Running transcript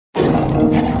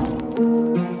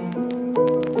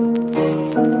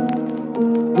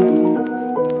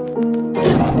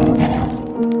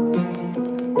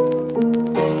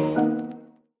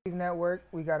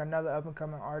got another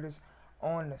up-and-coming artist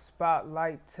on the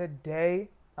spotlight today.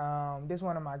 This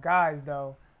one of my guys,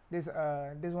 though. This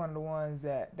one of the ones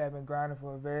that been grinding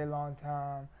for a very long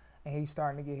time, and he's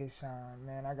starting to get his shine,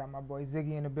 man. I got my boy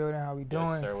Ziggy in the building. How we doing?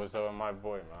 Yes, sir. What's up with my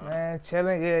boy, man? Man,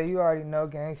 chilling. Yeah, you already know,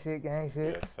 gang shit. Yes,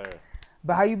 sir.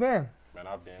 But how you been? Man,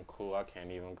 I've been cool. I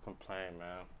can't even complain,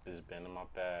 man. It's been in my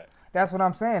bag. That's what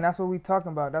I'm saying. That's what we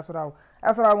talking about. That's what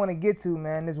I want to get to,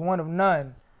 man. This one of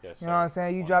none. Yes, sir. You know what I'm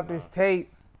saying? You dropped this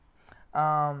tape.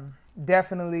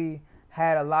 Definitely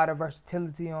had a lot of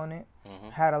versatility on it. Mm-hmm.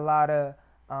 Had a lot of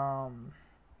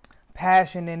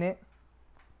passion in it,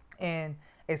 and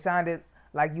it sounded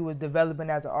like you was developing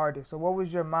as an artist. So what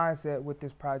was your mindset with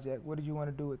this project? What did you want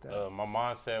to do with that? My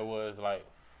mindset was like,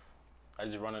 I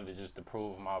just wanted to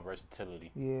prove my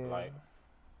versatility. Yeah. Like,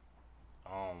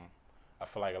 I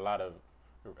feel like a lot of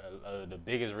the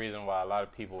biggest reason why a lot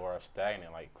of people are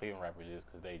stagnant, like Cleveland rappers, is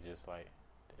because they just like,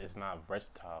 it's not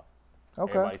versatile.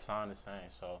 Okay. Everybody sound the same.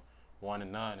 So one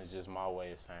and none is just my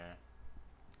way of saying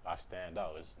I stand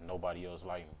out. It's nobody else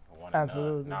like me. One and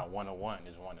Absolutely. none. Not one and one.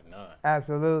 It's one and none.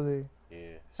 Absolutely.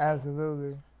 Yeah. So,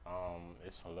 Absolutely.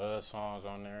 it's some love songs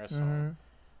on there. Mm-hmm.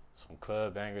 Some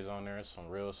club bangers on there. Some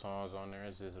real songs on there.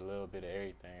 It's just a little bit of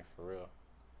everything for real.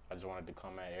 I just wanted to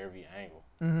come at every angle.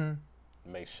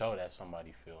 Mm-hmm. Make sure that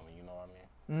somebody feel me. You know what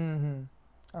I mean?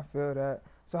 Mm-hmm. I feel that.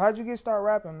 So how'd you get started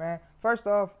rapping, man? First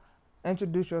off,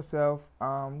 introduce yourself.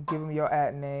 Give them your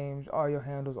ad names, all your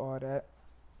handles, all that.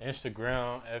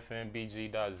 Instagram,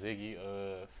 fnbg.ziggy.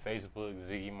 Facebook,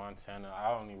 Ziggy Montana.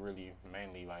 I only really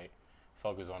mainly like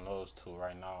focus on those two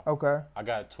right now. Okay. I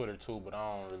got Twitter too, but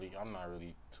I'm not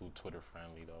really too Twitter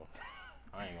friendly though.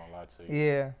 I ain't gonna lie to you.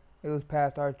 Yeah, it was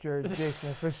past our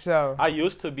jurisdiction for sure. I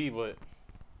used to be, but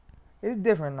It's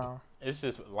different now. it's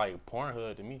just like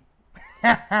Pornhub to me.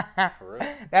 For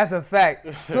real. That's a fact.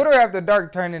 Twitter after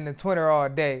dark turned into Twitter all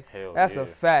day. Hell That's yeah. a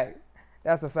fact.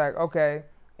 That's a fact. Okay.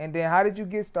 And then how did you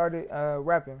get started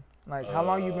rapping? Like how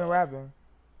long you been rapping?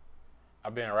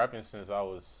 I've been rapping since I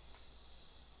was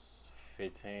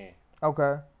 15.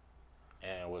 Okay.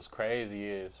 And what's crazy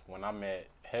is when I met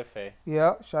Hefe,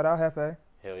 Yeah. Shout out Hefe.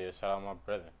 hell yeah, shout out my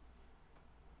brother.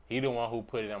 He the one who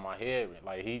put it in my head.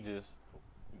 Like he just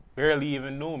barely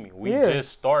even knew me. We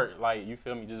just start, like, you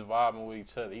feel me, just vibing with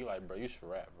each other. He like, bro, you should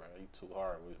rap, bro. You too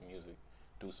hard with music.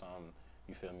 Do something,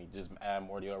 you feel me, just add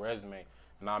more to your resume.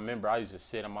 And I remember I used to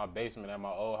sit in my basement at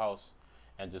my old house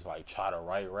and just like try to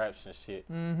write raps and shit.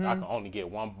 Mm-hmm. I could only get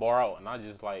one bar out and I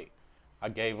just like, I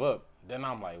gave up. Then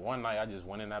I'm like, one night I just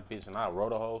went in that bitch and I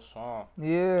wrote a whole song.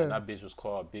 Yeah. And that bitch was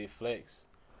called Big Flex.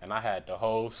 And I had the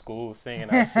whole school singing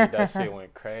that shit. That shit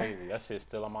went crazy. That shit's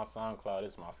still on my SoundCloud.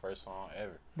 It's my first song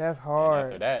ever. That's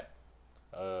hard. And after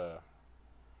that,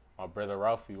 my brother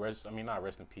Ralphie, not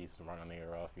rest in peace, my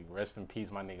nigga Ralphie. Rest in peace,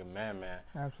 my nigga Man.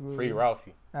 Absolutely. Free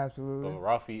Ralphie. Absolutely. But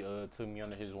Ralphie took me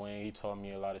under his wing. He taught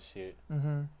me a lot of shit.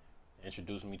 Mm-hmm.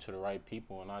 Introduced me to the right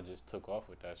people, and I just took off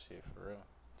with that shit for real.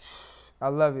 I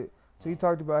love it. So you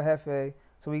talked about Hefe.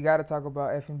 So we got to talk about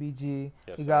FNBG.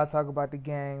 Yes, we sir. got to talk about the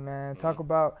gang, man. Mm-hmm. Talk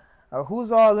about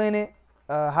who's all in it.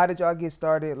 How did y'all get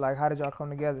started? Like, how did y'all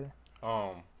come together?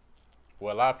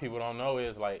 What a lot of people don't know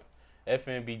is, like,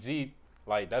 FNBG,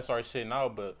 like, that's our shit now,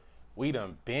 but we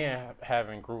done been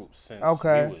having groups since we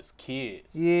was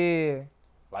kids. Yeah.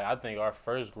 Like, I think our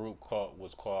first group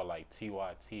was called, like,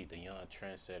 TYT, the Young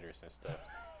Trendsetters and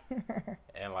stuff.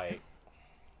 And, like,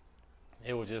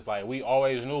 it was just, like, we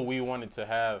always knew we wanted to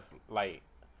have, like,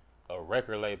 a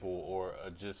record label or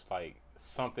just, like,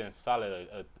 something solid,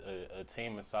 a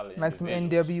team of solid like some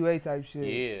individuals. NWA type shit.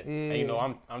 Yeah. And, you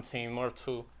know, I'm Team North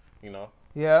too, you know.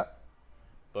 Yeah.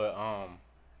 But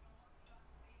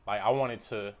like I wanted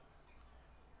to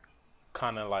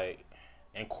kind of like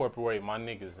incorporate my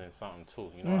niggas in something too,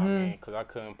 you know what I mean? Because I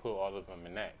couldn't put all of them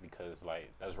in that because like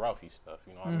that's Ralphie stuff,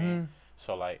 you know what I mean?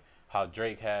 So like how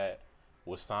Drake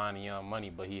was signing Young Money,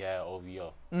 but he had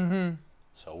OVO.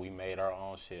 So we made our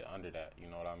own shit under that, you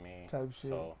know what I mean? Type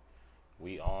shit. So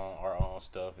we own our own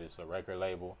stuff. It's a record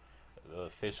label, the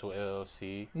official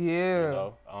LLC. Yeah. You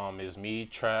know, it's me,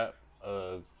 Trap,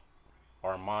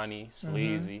 Armani,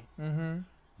 Sleazy,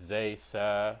 Zay,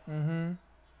 Sav,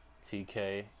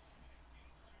 TK,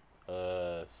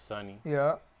 Sonny.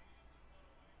 Yeah.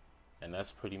 And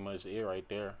that's pretty much it right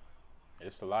there.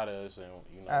 It's a lot of us, and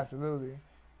you know. Absolutely.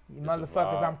 You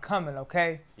motherfuckers, I'm coming,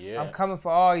 okay? Yeah. I'm coming for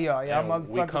all y'all. Y'all motherfuckers.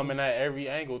 We coming at every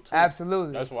angle too.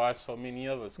 Absolutely. That's why so many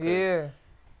of us. Yeah.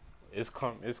 It's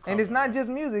coming. And it's not just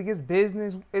music. It's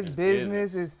business. It's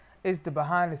business. It's the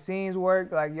behind the scenes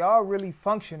work. Like y'all really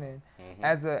functioning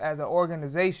as an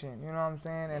organization. You know what I'm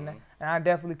saying? And And I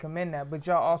definitely commend that. But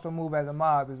y'all also move as a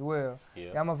mob as well.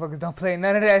 Yeah. Y'all motherfuckers don't play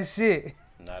none of that shit.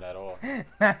 Not at all.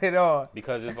 Not at all.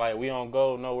 Because it's like we don't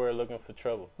go nowhere looking for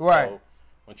trouble. Right. So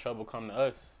when trouble come to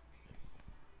us,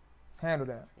 handle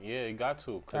that. Yeah, you got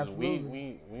to. Because we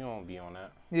don't be on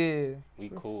that. Yeah.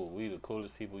 We cool. We the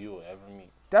coolest people you will ever meet.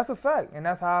 That's a fact. And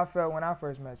that's how I felt when I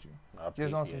first met you.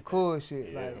 Just on some that. cool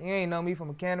shit. Yeah. Like, you ain't know me from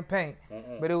a can of paint.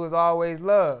 But it was always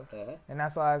love. And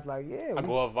that's why I was like, yeah. I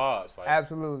go off vibes. Like,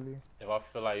 absolutely. If I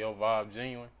feel like your vibe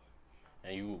genuine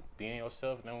and you being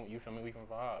yourself, then you feel me, we can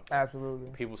vibe. Absolutely.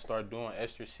 People start doing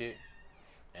extra shit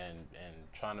and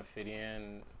trying to fit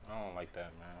in. I don't like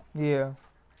that, man. Yeah.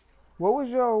 What was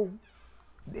your...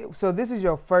 So this is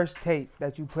your first tape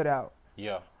that you put out.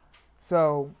 Yeah.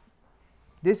 So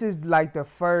this is like the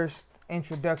first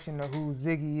introduction to who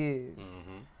Ziggy is.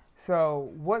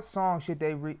 So what song should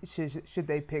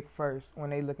they pick first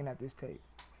when they looking at this tape?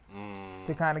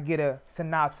 To kind of get a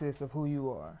synopsis of who you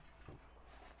are.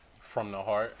 From the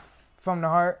heart. From the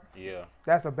heart? Yeah.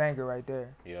 That's a banger right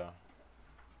there. Yeah.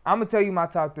 I'm going to tell you my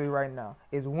top 3 right now.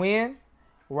 It's Win,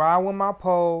 Ride With My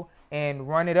Pole, and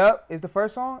Run It Up is the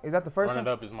first song? Is that the first song? Run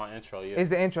It Up is my intro, yeah. It's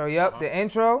the intro, yep. The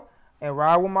intro, and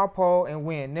Ride With My Pole, and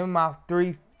Win. Them my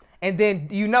 3. And then,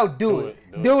 do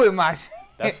it. Do it, my shit.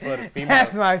 That's for the females.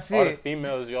 That's my shit. All the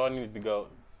females, y'all need to go.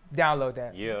 Download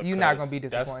that. Yeah. You're not going to be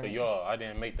disappointed. That's for y'all. I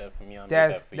didn't make that for me. I made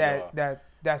that for y'all.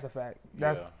 That's a fact.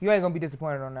 You ain't going to be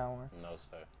disappointed on that one. No,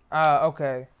 sir.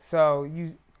 Okay. So,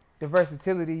 the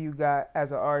versatility you got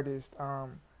as an artist,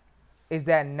 is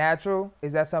that natural?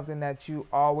 Is that something that you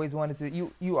always wanted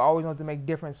to, you always wanted to make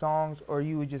different songs, or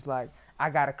you were just like, I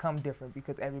got to come different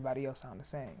because everybody else sound the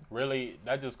same? Really,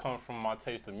 that just comes from my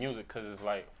taste of music, because it's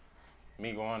like,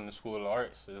 me going to school of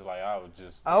arts, it's like I was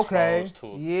just exposed to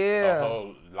a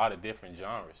whole lot of different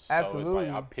genres. Absolutely. So it's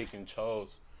like I pick and chose,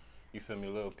 you feel me,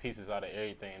 little pieces out of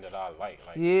everything that I like.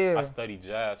 Like, I studied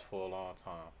jazz for a long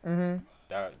time.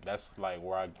 That's like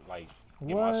where I like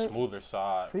get my smoother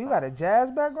side. So you got a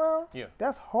jazz background? Yeah.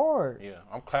 That's hard. Yeah,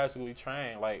 I'm classically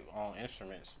trained, like on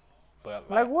instruments. But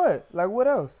like what? Like what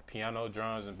else? Piano,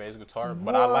 drums, and bass guitar.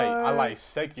 But I like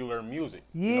secular music.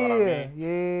 Yeah. You know what I mean?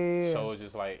 Yeah. So it's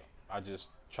just like I just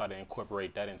try to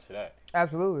incorporate that into that.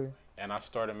 Absolutely. And I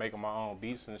started making my own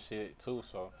beats and shit too.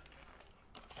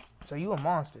 So you a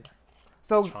monster.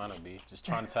 So just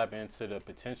trying to tap into the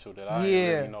potential that I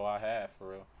didn't really know I had,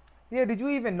 for real. Yeah, did you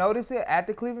even notice it at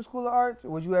the Cleveland School of Arts?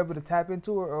 Was you able to tap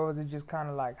into it, or was it just kind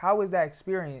of like, how was that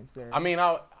experience there? I mean,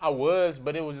 I was,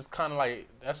 but it was just kind of like,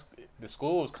 the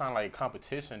school was kind of like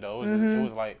competition, though. It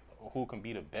was like, who can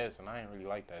be the best, and I didn't really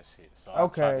like that shit. So I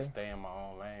tried to stay in my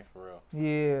own lane, for real.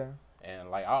 Yeah.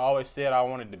 And like, I always said I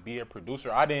wanted to be a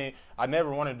producer. I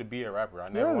never wanted to be a rapper. I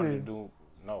never wanted to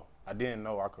I didn't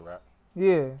know I could rap.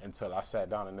 Yeah. Until I sat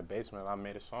down in the basement, I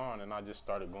made a song, and I just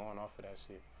started going off of that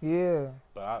shit. Yeah.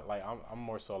 But I'm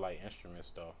more so like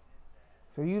instruments though.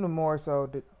 So you the more so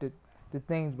the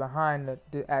things behind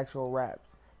the actual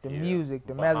raps, the music,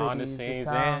 the melodies, behind the scenes,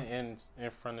 the sound. and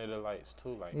in front of the lights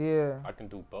too. Like, I can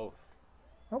do both.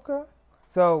 Okay.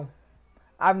 So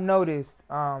I've noticed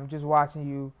just watching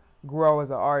you grow as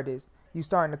an artist, you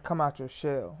starting to come out your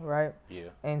shell, right? Yeah.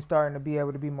 And starting to be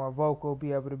able to be more vocal,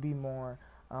 be able to be more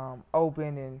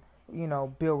open,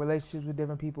 and build relationships with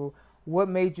different people. What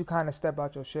made you kind of step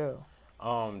out your shell?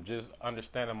 Just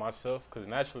understanding myself, because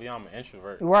naturally I'm an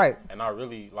introvert. Right. And I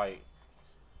really like.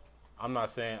 I ain't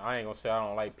gonna say I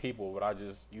don't like people, but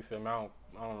you feel me? I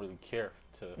don't really care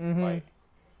to like.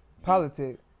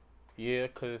 Politics. Yeah,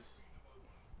 cause.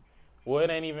 Well,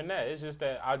 it ain't even that. It's just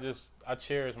that I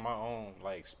cherish my own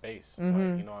like space. Like,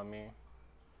 you know what I mean?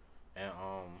 And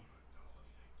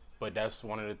but that's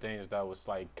one of the things that was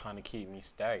like kind of keep me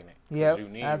stagnant. Yeah, you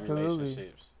need absolutely.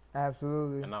 relationships.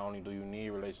 Absolutely. And not only do you need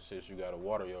relationships, you gotta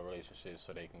water your relationships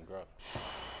so they can grow.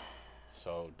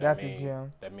 So that's a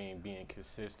gem. That means being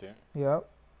consistent. Yep.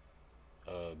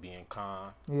 Being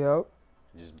kind. Yep.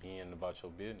 Just being about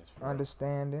your business.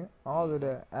 Understanding all of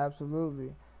that.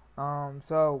 Absolutely.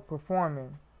 So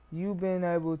performing, you've been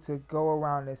able to go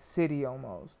around the city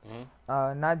almost,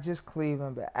 not just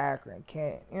Cleveland, but Akron,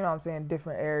 Kent, you know what I'm saying,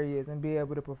 different areas, and be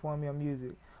able to perform your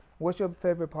music. What's your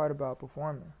favorite part about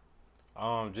performing?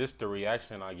 Just the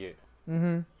reaction I get.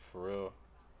 For real.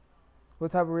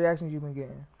 What type of reactions you been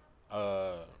getting?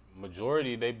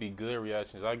 Majority, they be good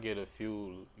reactions. I get a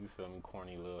few, you feel me,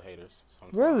 corny little haters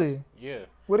sometimes. Really? Yeah.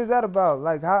 What is that about?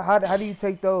 Like, how do you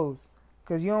take those?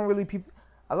 Because you don't really,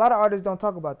 a lot of artists don't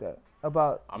talk about that.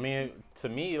 I mean, to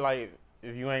me, like,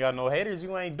 if you ain't got no haters,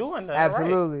 you ain't doing nothing.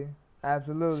 Absolutely. Right.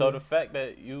 Absolutely. So the fact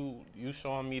that you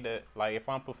showing me that, like, if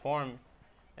I'm performing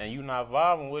and you not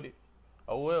vibing with it,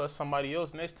 oh well, it's somebody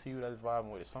else next to you that's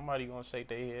vibing with it. Somebody gonna shake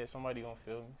their head. Somebody gonna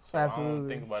feel me. So I don't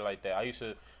Absolutely. think about it like that. I used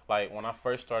to like when I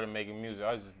first started making music.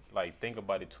 I just like think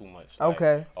about it too much. Like,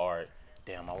 Okay. all right,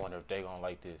 damn, I wonder if they gonna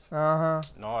like this. Uh huh.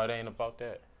 No, it ain't about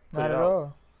that. Put Not it at out.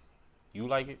 all. You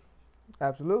like it?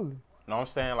 Absolutely. No, I'm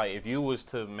saying like if you was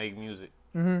to make music,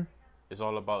 Mhm. it's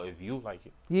all about if you like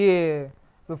it. Yeah.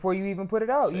 Before you even put it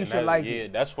out, you And should that, like yeah,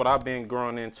 it. that's what I've been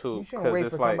growing into. You shouldn't Cause wait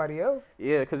it's for like, somebody else.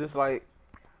 yeah, cause it's like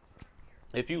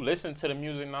if you listen to the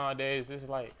music nowadays, it's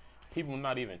like people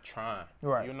not even trying.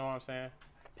 Right. You know what I'm saying?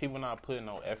 People not putting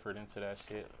no effort into that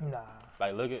shit. Nah.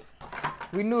 Like, look at.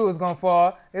 We knew it was gonna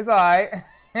fall. It's alright.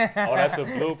 Oh, that's a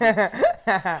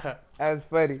blooper. That's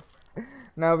funny.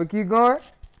 Now, but keep going.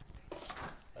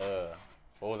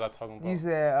 What was I talking about? You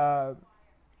said,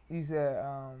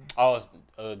 Oh, it's,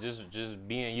 just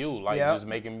being you, like Yep. just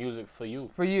making music for you.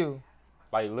 for you.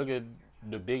 Like, look at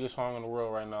the biggest song in the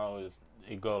world right now is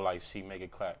it go like she make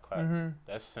it clap clap. Mhm.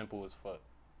 That's simple as fuck.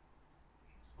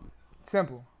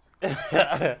 Simple.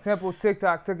 Simple.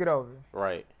 TikTok took it over.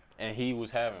 Right. And he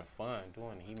was having fun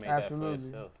doing it. He made Absolutely. that for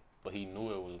himself. But he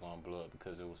knew it was gonna blow up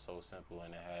because it was so simple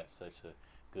and it had such a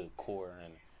good core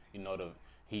and you know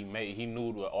he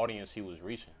knew the audience he was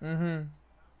reaching. Mhm.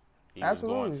 He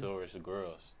Absolutely. was going towards the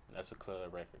girls. That's a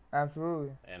club record.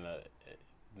 Absolutely. And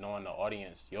knowing the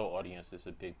audience, your audience is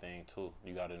a big thing too.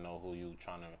 You gotta know who you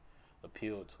trying to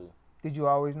appeal to. Did you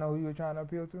always know who you were trying to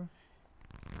appeal to?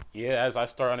 Yeah, as I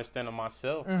start understanding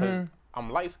myself, because Mhm. I'm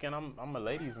light skinned, I'm a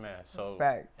ladies man, so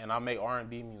Facts. and I make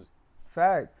R&B music.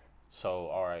 Facts. So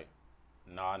all right,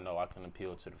 now I know I can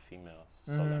appeal to the females.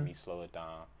 So let Mhm. me slow it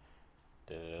down.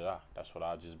 Da, da, da, da. That's what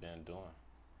I've just been doing,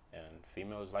 and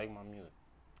females like my music.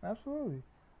 Absolutely.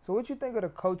 So, what you think of the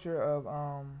culture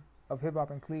of hip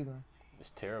hop in Cleveland?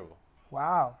 It's terrible.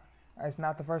 Wow, it's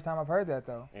not the first time I've heard that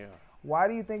though. Yeah, Why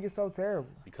do you think it's so terrible?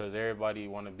 because everybody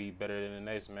want to be better than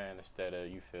the next man instead of,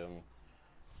 you feel me,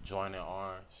 joining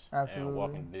arms Absolutely. and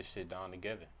walking this shit down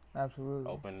together.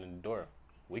 Absolutely. Opening the door.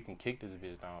 We can kick this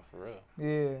bitch down for real,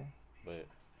 Yeah. but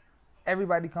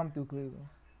Everybody come through Cleveland.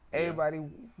 yeah. Everybody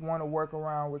want to work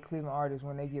around with Cleveland artists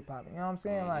when they get popping. You know what I'm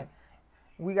saying? Mhm. Like,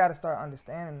 we got to start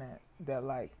understanding that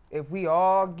like if we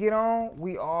all get on,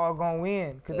 we all gonna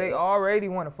win because they already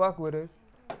want to fuck with us.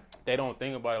 They don't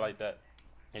think about it like that.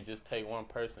 It just take one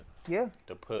person Yeah.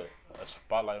 to put a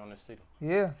spotlight on the city.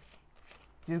 Yeah.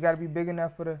 Just got to be big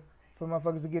enough for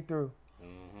motherfuckers to get through.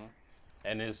 Hmm.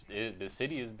 And the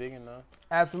city is big enough,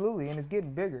 Absolutely, and it's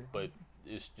getting bigger. but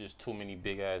it's just too many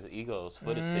big ass egos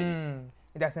for the city.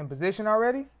 That's in position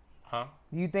already? Huh?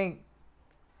 Do you think,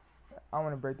 I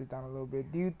want to break this down a little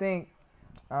bit. Do you think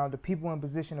the people in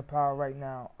position of power right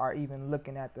now are even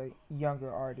looking at the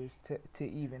younger artists to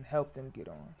even help them get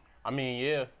on? I mean,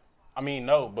 yeah. I mean,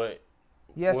 no, but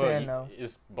Yes well, and no.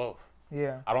 it's both.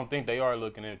 Yeah, I don't think they are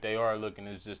looking. If they are looking,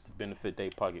 it's just to benefit their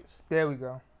pockets. there we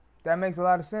go. That makes a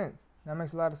lot of sense. That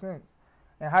makes a lot of sense.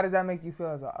 And how does that make you feel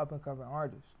as an up-and-coming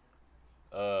artist?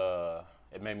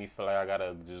 It made me feel like I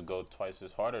gotta just go twice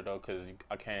as harder though, cause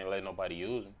I can't let nobody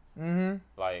use me. Mm-hmm.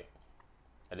 Like,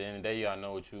 at the end of the day, you gotta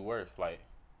know what you worth. Like,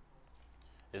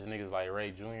 there's niggas like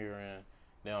Ray Jr. and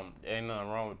them. Ain't nothing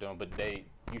wrong with them, but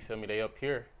you feel me? They up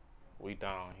here, we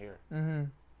down here. Mm-hmm.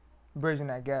 Bridging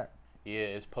that gap. Yeah,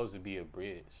 it's supposed to be a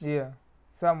bridge. Yeah,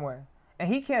 somewhere.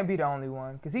 And he can't be the only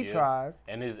one because he Yeah. tries.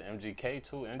 And there's MGK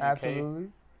too. MGK Absolutely.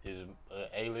 is an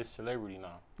A-list celebrity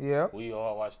now. Yep. We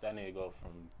all watch that nigga go from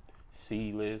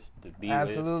C-list to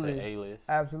B-list Absolutely. to A-list.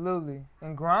 Absolutely.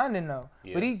 And grinding though.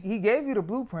 Yeah. But he gave you the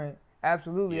blueprint.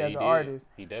 Absolutely, Yeah, as he an did. artist.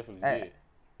 He definitely Uh, did.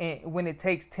 And when it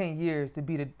takes 10 years to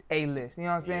be the A-list, you know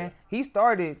what I'm saying? Yeah. He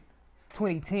started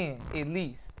 2010 at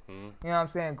least. Mhm. You know what I'm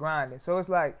saying? Grinding. So it's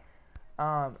like,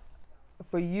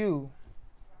 for you,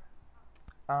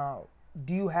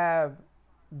 do you have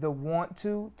the want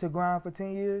to grind for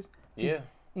 10 years? Yeah.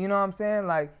 You know what I'm saying?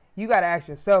 Like, you got to ask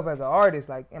yourself as an artist,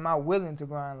 like, am I willing to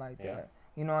grind like Yeah. that?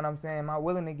 You know what I'm saying? Am I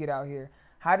willing to get out here?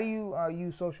 How do you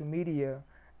use social media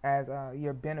as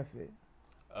your benefit?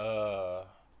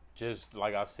 Just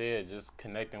like I said, just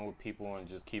connecting with people and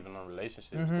just keeping them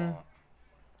relationships Mhm. going.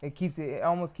 It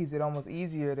almost keeps it almost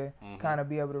easier to Mhm. kind of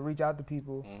be able to reach out to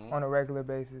people Mhm. on a regular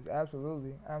basis.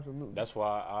 Absolutely, absolutely. That's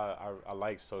why I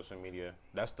like social media.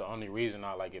 That's the only reason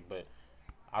I like it, but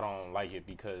I don't like it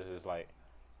because it's like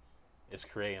it's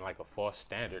creating like a false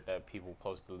standard that people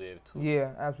supposed to live to.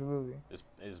 Yeah, absolutely.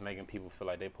 It's making people feel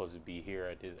like they supposed to be here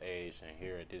at this age and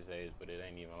here at this age, but it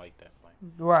ain't even like that. Like,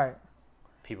 Right.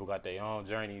 people got their own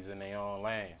journeys and their own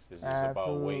lanes. It's just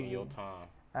about waiting your time.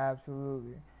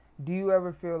 Absolutely. Do you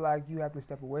ever feel like you have to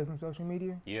step away from social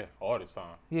media? Yeah, all the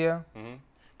time. Yeah.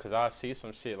 Cause I see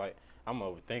some shit like I'm an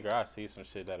overthinker. I see some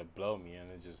shit that'll blow me, and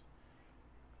it just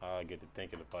I get to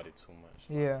thinking about it too much.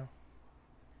 Yeah.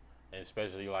 And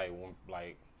especially like when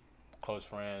like close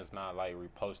friends not like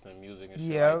reposting music and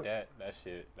shit Yep. like that.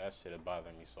 That shit'll bother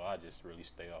me. So I just really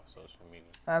stay off social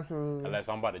media Absolutely. unless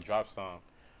I'm about to drop some,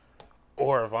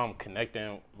 or if I'm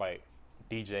connecting like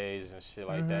DJs and shit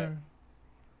like that.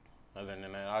 Other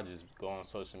than that, I just go on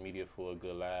social media for a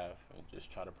good laugh and just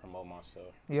try to promote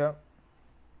myself. Yep.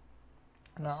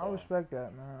 No, That's I all. respect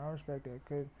that, man. I respect that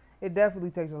because it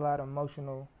definitely takes a lot of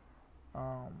emotions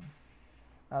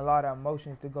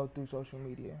to go through social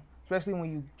media, especially when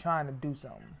you're trying to do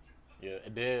something. Yeah,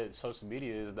 and then social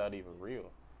media is not even real.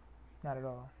 Not at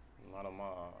all. Not on my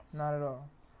eyes. Not at all.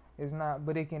 It's not,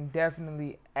 but it can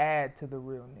definitely add to the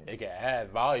realness. It can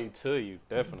add value to you,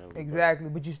 definitely. Exactly,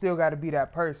 but you still got to be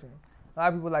that person. A lot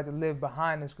of people like to live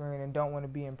behind the screen and don't want to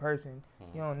be in person.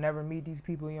 Mm-hmm. You don't never meet these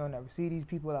people. You don't never see these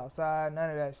people outside.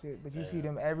 None of that shit. But you see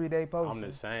them every day posting. I'm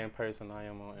the same person I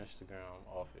am on Instagram,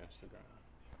 off Instagram.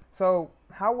 So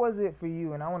how was it for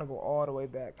you? And I want to go all the way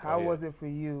back. How was it for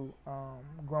you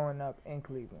growing up in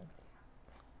Cleveland?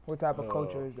 What type of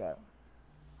culture is that?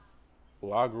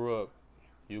 Well, I grew up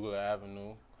Euclid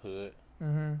Avenue, hood.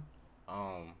 Mm-hmm.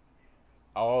 I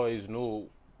always knew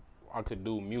I could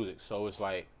do music, so it's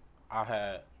like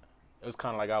it was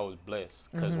kind of like I was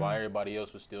blessed because while everybody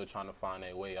else was still trying to find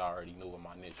their way, I already knew what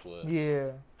my niche was.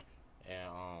 Yeah.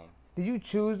 And did you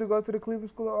choose to go to the Cleveland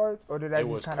School of Arts, or did that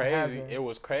just kind of happen? It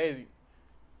was crazy.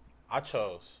 I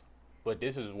chose, but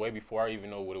this is way before I even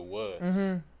know what it was.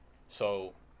 Mm-hmm.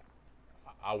 So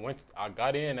I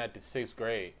got in at the 6th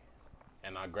grade,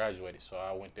 and I graduated. So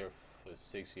I went there for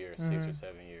 6 years, 6 or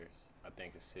 7 years. I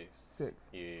think it's 6. 6.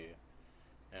 Yeah.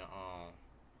 And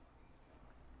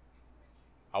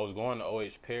I was going to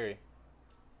O.H. Perry,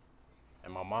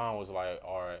 and my mom was like,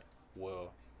 "All right,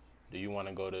 well, do you want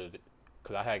to go to?"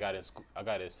 Because I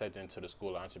got accepted into the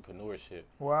School of Entrepreneurship.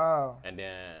 Wow. And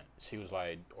then she was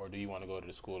like, "Or do you want to go to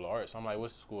the School of Arts?" I'm like,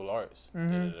 "What's the School of Arts?"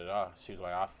 She was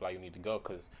like, "I feel like you need to go,"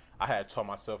 because I had taught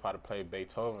myself how to play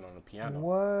Beethoven on the piano.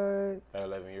 What? At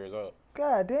 11 years old.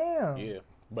 God damn. Yeah.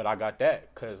 But I got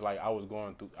that because like I was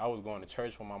going to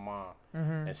church with my mom,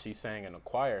 and she sang in the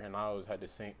choir, and I always had to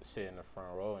sit in the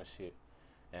front row and shit,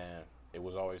 and it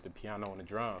was always the piano and the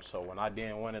drums. So when I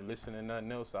didn't want to listen to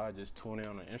nothing else, I just tune in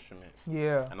on the instruments.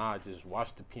 Yeah. And I just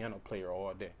watch the piano player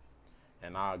all day,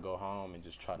 and I'd go home and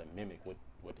just try to mimic what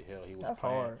the hell he was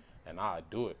playing, hard. and I'd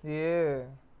do it. Yeah,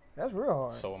 that's real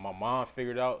hard. So when my mom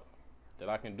figured out that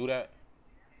I can do that,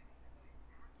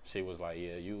 she was like,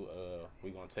 "Yeah, we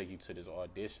gonna take you to this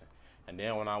audition." And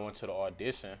then when I went to the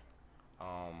audition,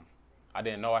 I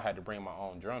didn't know I had to bring my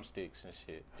own drumsticks and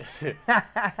shit.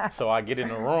 So I get in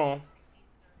the room,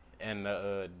 and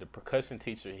the percussion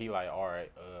teacher, he like, "All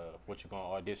right, what you gonna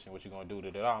audition? What you gonna do?"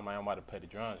 I'm like, "I'm about to play the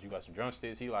drums. You got some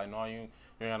drumsticks?" He like, "No, you ain't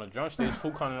got no drumsticks.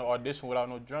 Who come to the audition without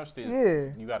no drumsticks?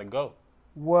 Yeah. You gotta go."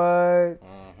 What?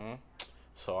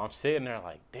 So I'm sitting there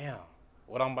like, damn,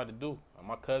 what I'm about to do? And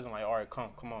my cousin like, "All right,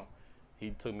 come on."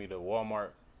 He took me to Walmart,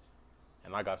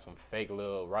 and I got some fake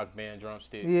little rock band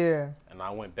drumsticks. Yeah. And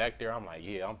I went back there. I'm like,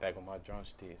 "Yeah, I'm back with my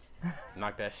drumsticks."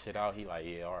 Knock that shit out. He like,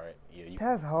 "Yeah, all right. Yeah,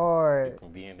 That's hard. You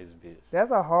can be in this bitch."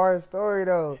 That's a hard story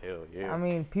though. Hell yeah. I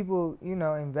mean, people,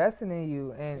 investing in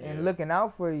you and looking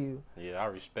out for you. Yeah, I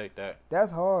respect that.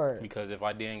 That's hard. Because if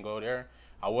I didn't go there,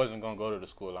 I wasn't going to go to the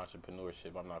School of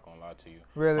Entrepreneurship. I'm not going to lie to you.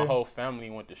 Really? My whole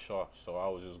family went to Shaw, so I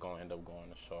was just going to end up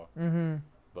going to Shaw. Mm-hmm.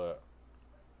 But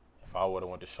if I would have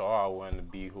went to Shaw, I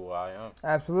wouldn't be who I am.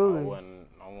 Absolutely.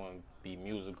 I wouldn't be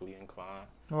musically inclined.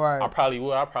 Right. I probably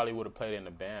would have played in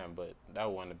the band, but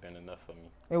that wouldn't have been enough for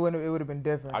me. It would have been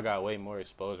different. I got way more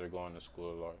exposure going to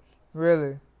School of Arts.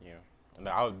 Really? Yeah. And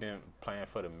I was been playing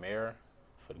for the mayor,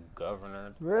 for the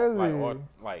governor. Really?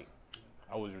 Like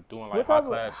I was doing like high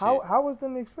class shit. How was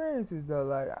them experiences though?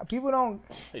 Like people don't.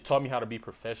 They taught me how to be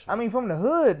professional. I mean, from the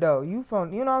hood though. You know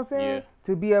what I'm saying? Yeah.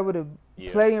 To be able to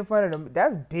play in front of them,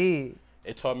 that's big.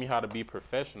 It taught me how to be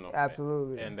professional.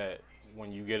 Absolutely. And that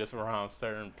when you get us around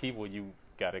certain people, you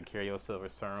gotta carry yourself a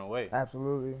certain way.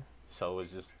 Absolutely. So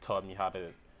it just taught me how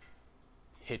to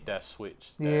hit that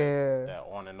switch. That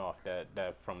on and off.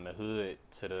 That from the hood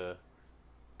to the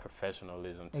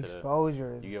professionalism to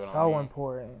exposure is so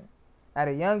important. At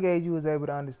a young age, you was able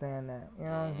to understand that. You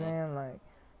know what I'm saying?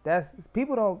 Like,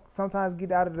 people don't sometimes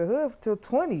get out of the hood till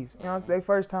 20s. You know, it's their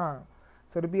first time.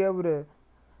 So to be able to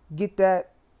get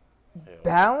that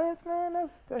balance, man,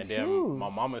 that's and then huge. My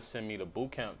mama sent me to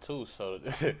boot camp too, so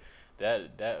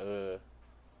that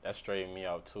straightened me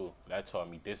out too. That taught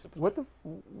me discipline. What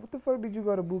the fuck did you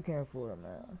go to boot camp for,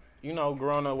 man?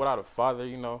 Growing up without a father,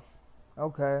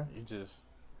 Okay.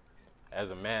 as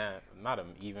a man,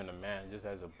 even a man, just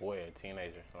as a boy, a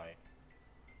teenager, like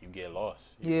you get lost.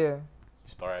 Yeah. You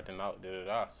start acting out, da da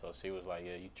da. So she was like,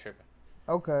 "Yeah, you tripping."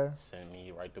 Okay. Send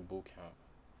me right to boot camp.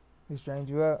 He strained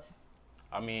you up.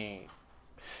 I mean,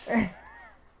 I ain't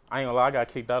gonna lie, I got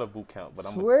kicked out of boot camp, but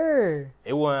Swear.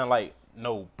 it wasn't like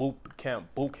no boot camp.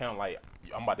 Like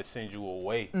I'm about to send you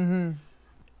away. Mm-hmm.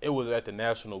 It was at the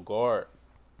National Guard,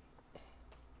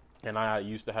 and I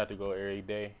used to have to go every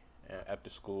day after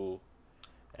school,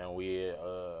 and we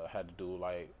had to do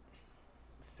like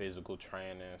physical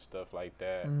training and stuff like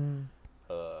that. Mm-hmm.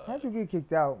 How'd you get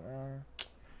kicked out, man?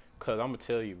 Cause I'm gonna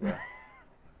tell you, bro.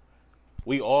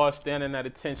 We all standing at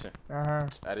attention. Uh-huh.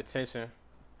 At attention.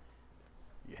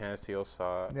 Your hands to your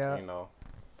side. Yeah. You know.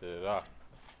 Da-da-da.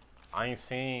 I ain't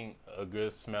seen a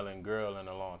good smelling girl in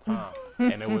a long time.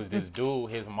 And it was this dude,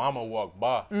 his mama walked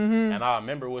by. Mm-hmm. And I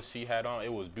remember what she had on.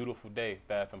 It was Beautiful Day,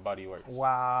 Bath and Body Works.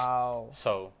 Wow.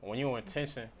 So when you in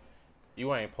tension,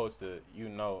 you ain't supposed to, you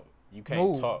can't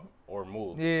Move. talk or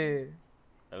move. Yeah.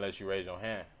 Unless you raise your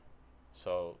hand.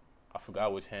 So I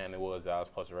forgot which hand it was that I was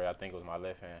supposed to raise. I think it was my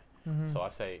left hand. Mm-hmm. So I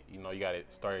say, you gotta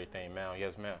start everything, ma'am,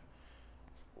 yes, ma'am.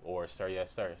 Or sir, yes,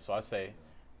 sir. So I say,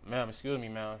 ma'am, excuse me,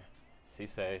 ma'am. She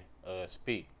say,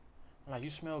 speak. I'm like,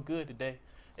 you smell good today.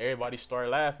 Everybody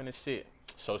started laughing and shit.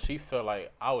 So she felt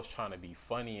like I was trying to be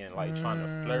funny and like trying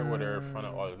to flirt with her in front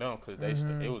of all of them because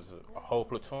it was a whole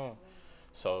platoon.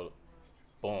 So,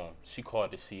 boom, she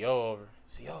called the CO over.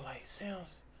 CO like, Sims,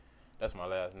 that's my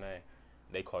last name.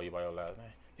 They call you by your last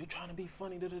name. You trying to be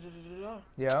funny, da da da da da.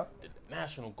 Yeah. The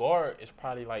National Guard is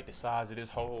probably like the size of this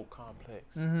whole complex.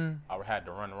 Mm-hmm. I had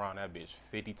to run around that bitch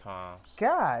 50 times.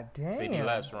 God damn. 50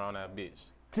 laps around that bitch.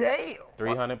 Damn.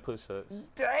 300 push-ups.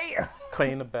 Damn.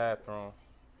 Clean the bathroom.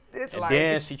 It's And like,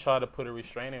 then she tried to put a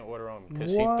restraining order on me because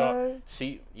she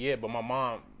thought but my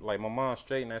mom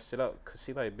straightened that shit up because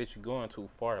she like, bitch, you going too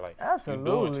far, like absolutely.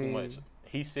 you doing too much.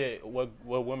 He said, what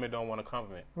women don't want to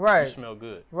compliment? Right. You smell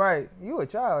good. Right. You a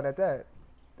child at that.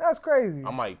 That's crazy.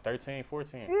 I'm like 13,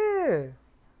 14. Yeah.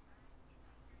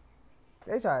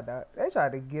 They tried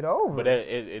to get over. But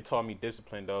it taught me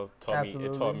discipline though. Absolutely.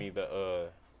 It taught me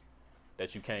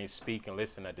that you can't speak and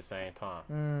listen at the same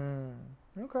time.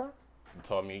 Okay. It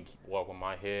taught me walk with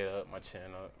my head up, my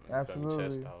chin up, and Absolutely. my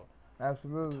chest out.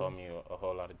 Absolutely. It taught me a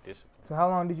whole lot of discipline. So how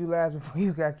long did you last before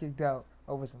you got kicked out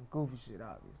over some goofy shit,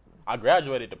 obviously? I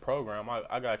graduated the program.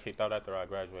 I got kicked out after I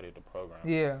graduated the program.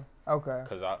 Yeah. Okay.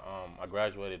 Cause I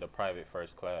graduated a private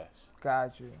first class.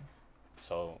 Got you.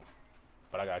 So,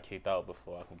 but I got kicked out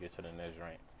before I can get to the next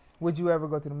rank. Would you ever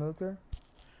go to the military?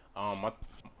 My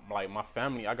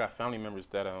family, I got family members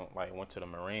that went to the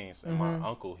Marines, and my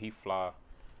uncle, he fly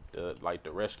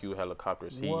the rescue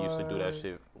helicopters. He used to do that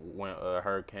shit when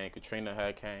Hurricane Katrina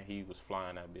had came. He was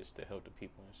flying that bitch to help the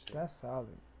people and shit. That's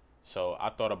solid. So I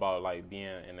thought about like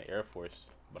being in the Air Force,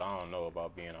 but I don't know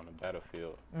about being on the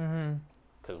battlefield.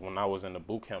 Cause when I was in the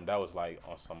boot camp, that was like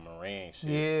on some Marine shit.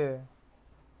 Yeah.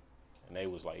 And they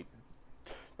was like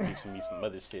teaching me some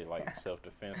other shit like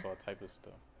self-defense, all type of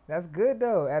stuff. That's good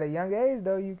though. At a young age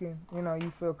though, you can,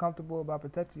 you feel comfortable about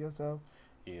protecting yourself.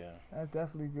 Yeah. That's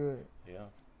definitely good. Yeah.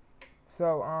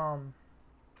 So,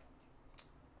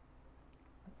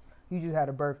 you just had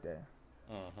a birthday.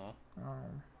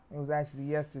 It was actually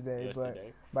yesterday, but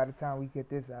by the time we get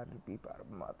this out, it'll be about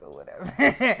a month or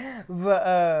whatever.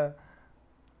 But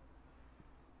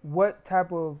what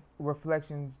type of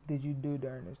reflections did you do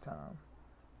during this time?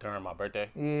 During my birthday?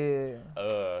 Yeah.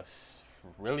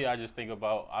 Really, I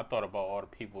thought about all the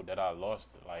people that I lost,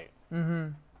 like,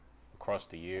 across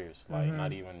the years. Like,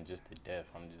 not even just the death.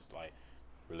 I'm just, like,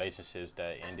 relationships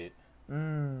that ended.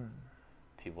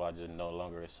 People I just no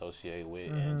longer associate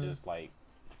with. And just, like,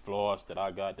 flaws that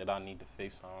I got that I need to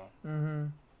fix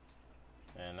on.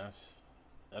 And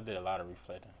I did a lot of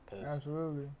reflecting. Cause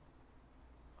absolutely.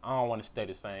 I don't want to stay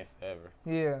the same forever.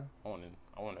 Yeah. I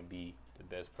want to be the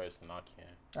best person I can.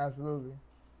 Absolutely.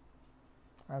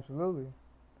 Absolutely.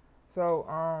 So,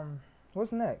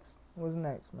 what's next? What's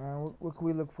next, man? What can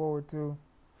we look forward to?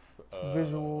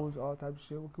 Visuals, all types of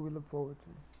shit. What can we look forward to?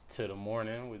 To the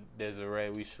morning with Desiree,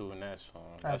 we shooting that song.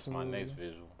 That's absolutely. My next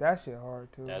visual. That shit hard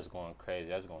too. That's going crazy.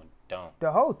 That's going dumb. The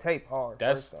whole tape hard.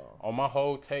 That's on my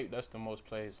whole tape. That's the most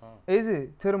played song. Is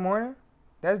it To the Morning?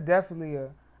 That's definitely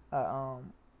a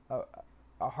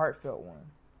heartfelt one.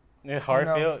 Yeah,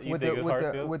 heartfelt. You think it's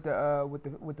heartfelt?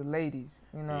 With the ladies,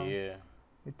 Yeah.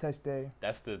 The touch day.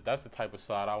 That's the type of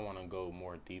side I want to go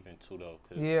more deep into though.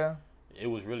 Cause yeah. It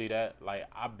was really that, like,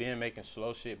 I've been making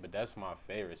slow shit, but that's my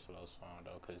favorite slow song,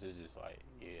 though, because it's just like,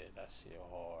 yeah, that shit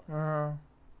hard.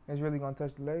 It's really going to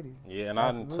touch the ladies. Yeah, and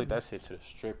absolutely. I took that shit to the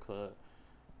strip club.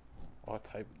 all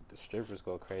type. The strippers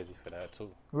go crazy for that too.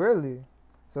 Really?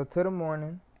 So to the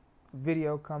morning,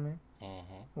 video coming.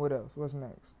 Mm-hmm. What else? What's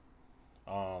next?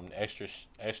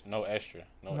 No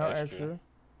extra.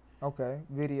 Okay,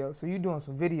 video. So you doing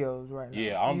some videos right now?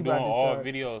 Yeah, I'm doing all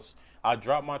videos. I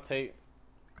dropped my tape,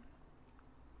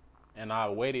 and I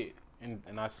waited,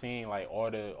 and I seen like all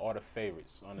the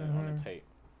favorites on the tape.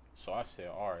 So I said,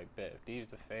 all right, bet if these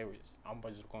the favorites, I'm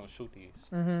just gonna shoot these.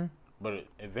 Mm-hmm. But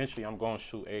eventually, I'm gonna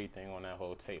shoot everything on that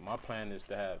whole tape. My plan is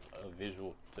to have a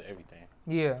visual to everything.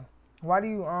 Yeah. Why do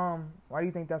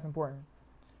you think that's important?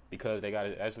 Because they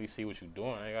gotta actually see what you're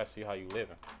doing. They gotta see how you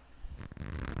living.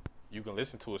 You can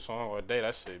listen to a song all day.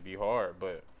 That shit be hard,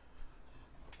 but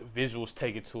visuals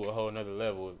take it to a whole nother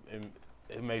level.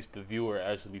 It makes the viewer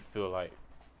actually feel like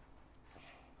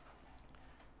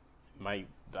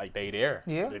they there.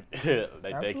 Yeah.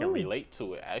 They can relate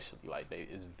to it. Actually, like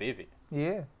it's vivid.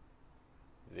 Yeah.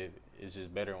 Vivid. It's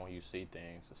just better when you see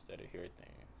things instead of hear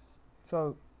things.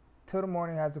 So, Till the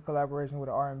Morning has a collaboration with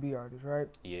an R&B artist, right?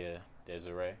 Yeah,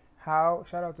 Desiree.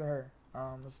 Shout out to her.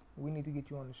 We need to get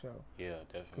you on the show. Yeah,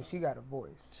 definitely. Because she got a voice.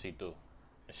 She do.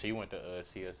 And she went to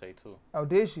CSA too. Oh,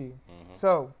 did she? Mm-hmm.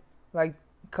 So, like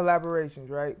collaborations,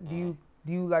 right? Do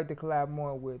you like to collab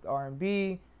more with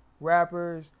R&B,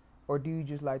 rappers, or do you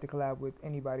just like to collab with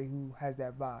anybody who has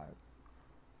that vibe?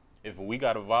 If we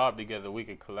got a vibe together, we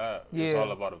can collab. Yeah. It's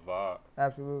all about a vibe.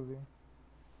 Absolutely.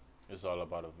 It's all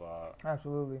about a vibe.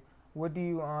 Absolutely. What do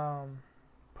you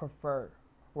prefer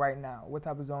right now? What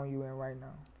type of zone you in right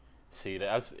now? See,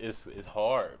 it's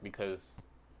hard because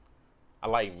I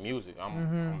like music.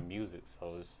 I'm music,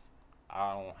 so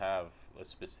I don't have a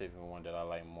specific one that I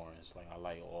like more. It's like I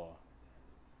like all.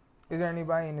 Is there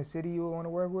anybody in the city you would want to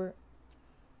work with?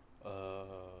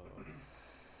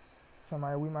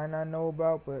 Somebody we might not know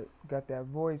about, but got that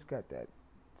voice, got that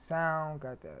sound,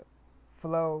 got that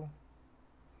flow.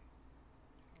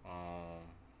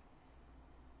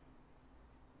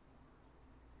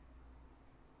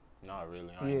 Not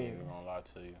really. I ain't even gonna lie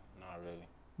to you. Not really.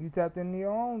 You tapped into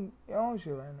your own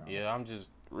shit right now. Yeah, I'm just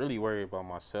really worried about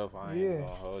myself. I ain't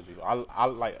gonna hold you. I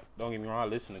like. Don't get me wrong. I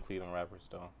listen to Cleveland rappers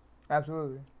though.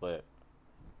 Absolutely. But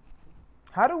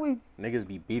how do we niggas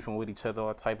be beefing with each other,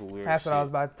 all type of weird That's shit. what I was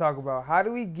about to talk about. How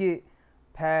do we get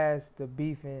past the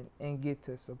beefing and get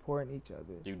to supporting each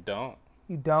other? You don't.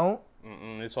 You don't?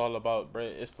 It's all about, bruh.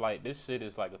 It's like this shit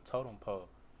is like a totem pole.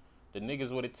 The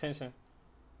niggas with attention,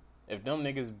 if them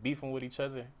niggas beefing with each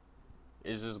other,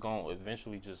 it's just gonna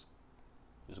eventually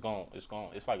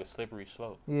it's like a slippery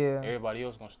slope. Yeah. Everybody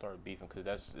else gonna start beefing because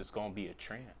it's gonna be a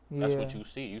trend. That's what you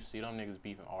see. You see them niggas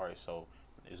beefing. All right, so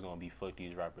it's gonna be fuck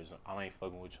these rappers. I ain't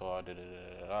fucking with y'all.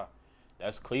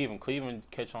 That's Cleveland. Cleveland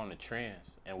catch on the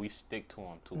trends and we stick to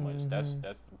them too much. That's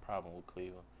the problem with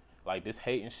Cleveland. Like this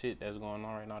hating shit that's going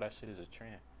on right now. That shit is a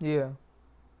trend. Yeah.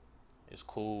 It's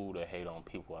cool to hate on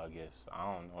people, I guess. I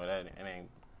don't know that. It ain't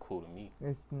cool to me.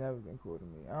 It's never been cool to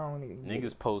me. I don't even.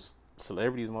 Niggas post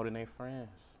celebrities more than their friends.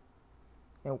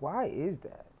 And why is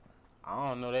that? I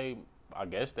don't know. I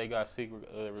guess they got secret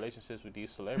relationships with these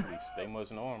celebrities. They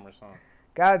must know them or something.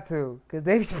 Got to, cause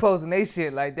they be posting they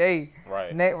shit like they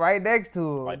right next to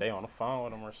them. Like they on the phone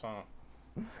with them or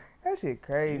something. That shit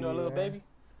crazy. You know Lil Baby?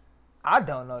 I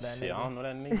don't know that nigga. Shit, I don't know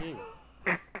that nigga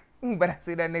either. But I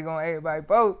see that nigga on everybody's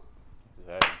post.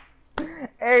 Exactly.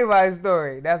 Everybody's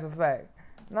story. That's a fact.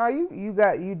 No, you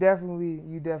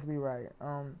definitely right.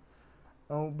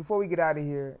 Before we get out of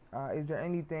here, is there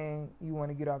anything you want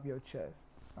to get off your chest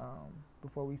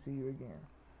before we see you again?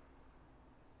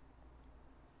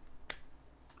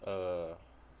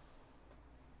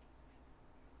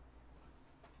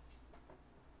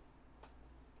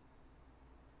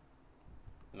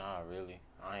 Nah, really.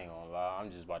 I ain't gonna lie. I'm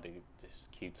just about to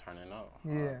just keep turning up.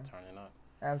 Yeah. Turning up.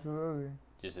 Absolutely.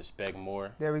 Just expect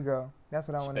more. There we go. That's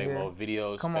what I want to hear. Expect more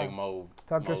videos. Come expect on. more.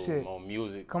 Talk your shit. More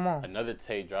music. Come on. Another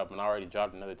tape dropping. I already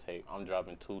dropped another tape. I'm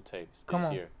dropping 2 tapes Come this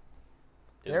on. year.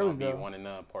 It's There we gonna be go. 1 and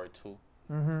None Part 2.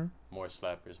 Mm-hmm. More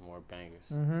slappers, more bangers.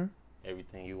 Mm-hmm.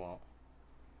 Everything you want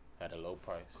at a low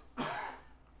price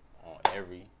on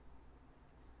every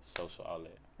social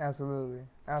outlet. Absolutely.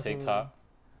 TikTok,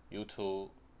 YouTube,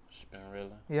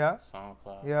 Spinrilla, Yeah.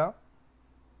 SoundCloud, Yeah.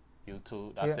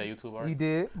 YouTube. I said YouTube already? You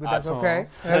did, but that's iTunes. okay.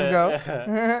 Let's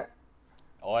go.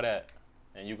 All that.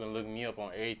 And you can look me up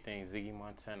on everything, Ziggy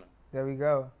Montana. There we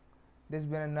go. This has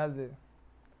been another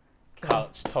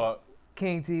Couch Talk.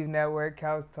 King TV Network,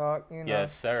 Couch Talk,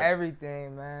 Yes, sir.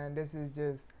 Everything, man. This is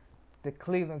just the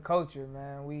Cleveland culture,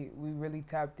 man. We really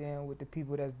tapped in with the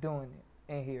people that's doing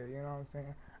it in here, you know what I'm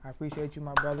saying? I appreciate you,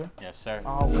 my brother. Yes, sir.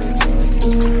 Always.